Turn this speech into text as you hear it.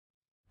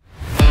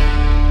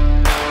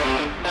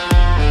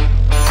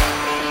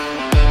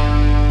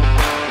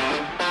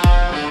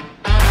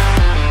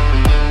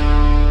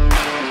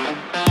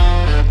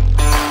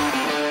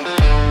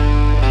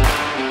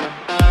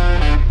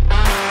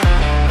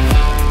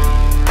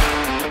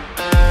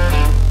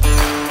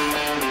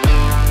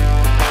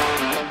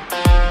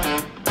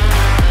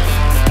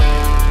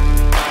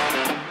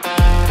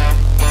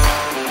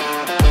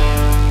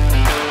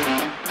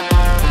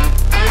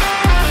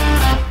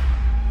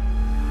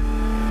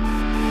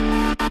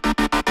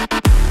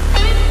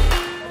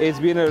It's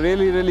been a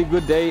really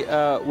good day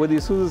with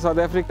ISUZU South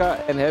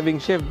Africa and having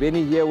Chef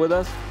Benny here with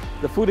us.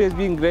 The food has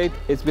been great.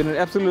 It's been an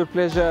absolute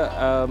pleasure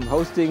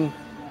hosting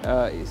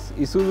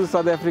ISUZU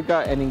South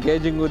Africa and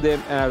engaging with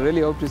them, and I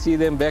really hope to see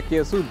them back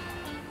here soon.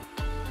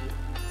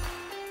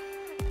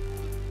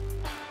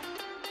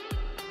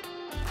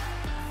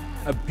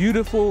 A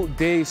beautiful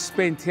day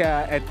spent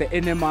here at the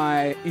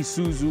NMI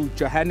ISUZU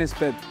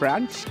Johannesburg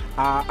branch.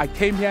 I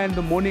came here in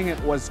the morning, it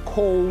was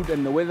cold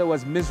and the weather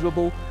was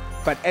miserable,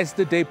 but as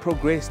the day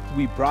progressed,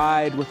 we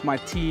bride with my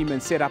team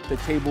and set up the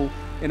table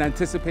in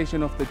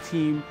anticipation of the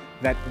team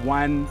that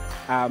won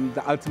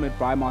the Ultimate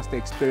Braai Master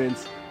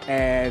Experience,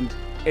 and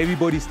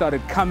everybody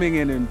started coming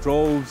in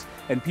droves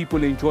and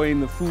people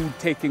enjoying the food,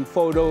 taking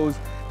photos,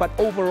 but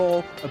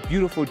overall a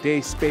beautiful day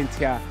spent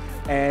here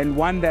and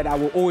one that I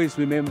will always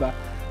remember.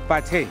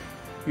 But hey,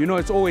 you know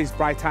it's always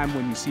bright time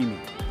when you see me.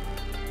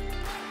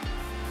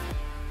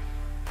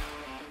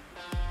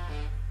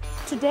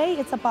 Today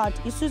it's about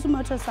ISUZU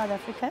Motors South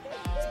Africa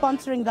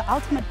sponsoring the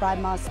Ultimate Braai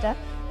Master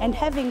and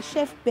having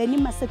Chef Benny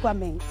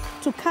Masekwameng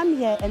to come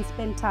here and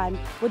spend time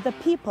with the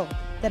people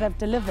that have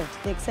delivered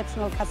the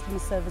exceptional customer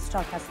service to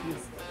our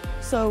customers.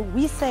 So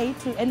we say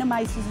to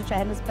NMI ISUZU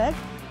Johannesburg,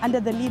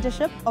 under the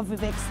leadership of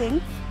Vivek Singh,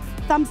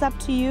 thumbs up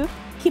to you,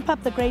 keep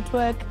up the great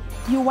work.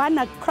 You won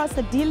across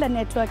the dealer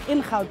network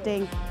in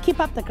Gauteng, keep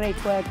up the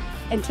great work.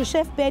 And to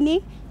Chef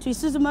Benny, to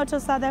ISUZU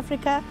Motors South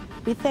Africa,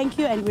 we thank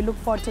you and we look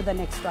forward to the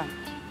next one.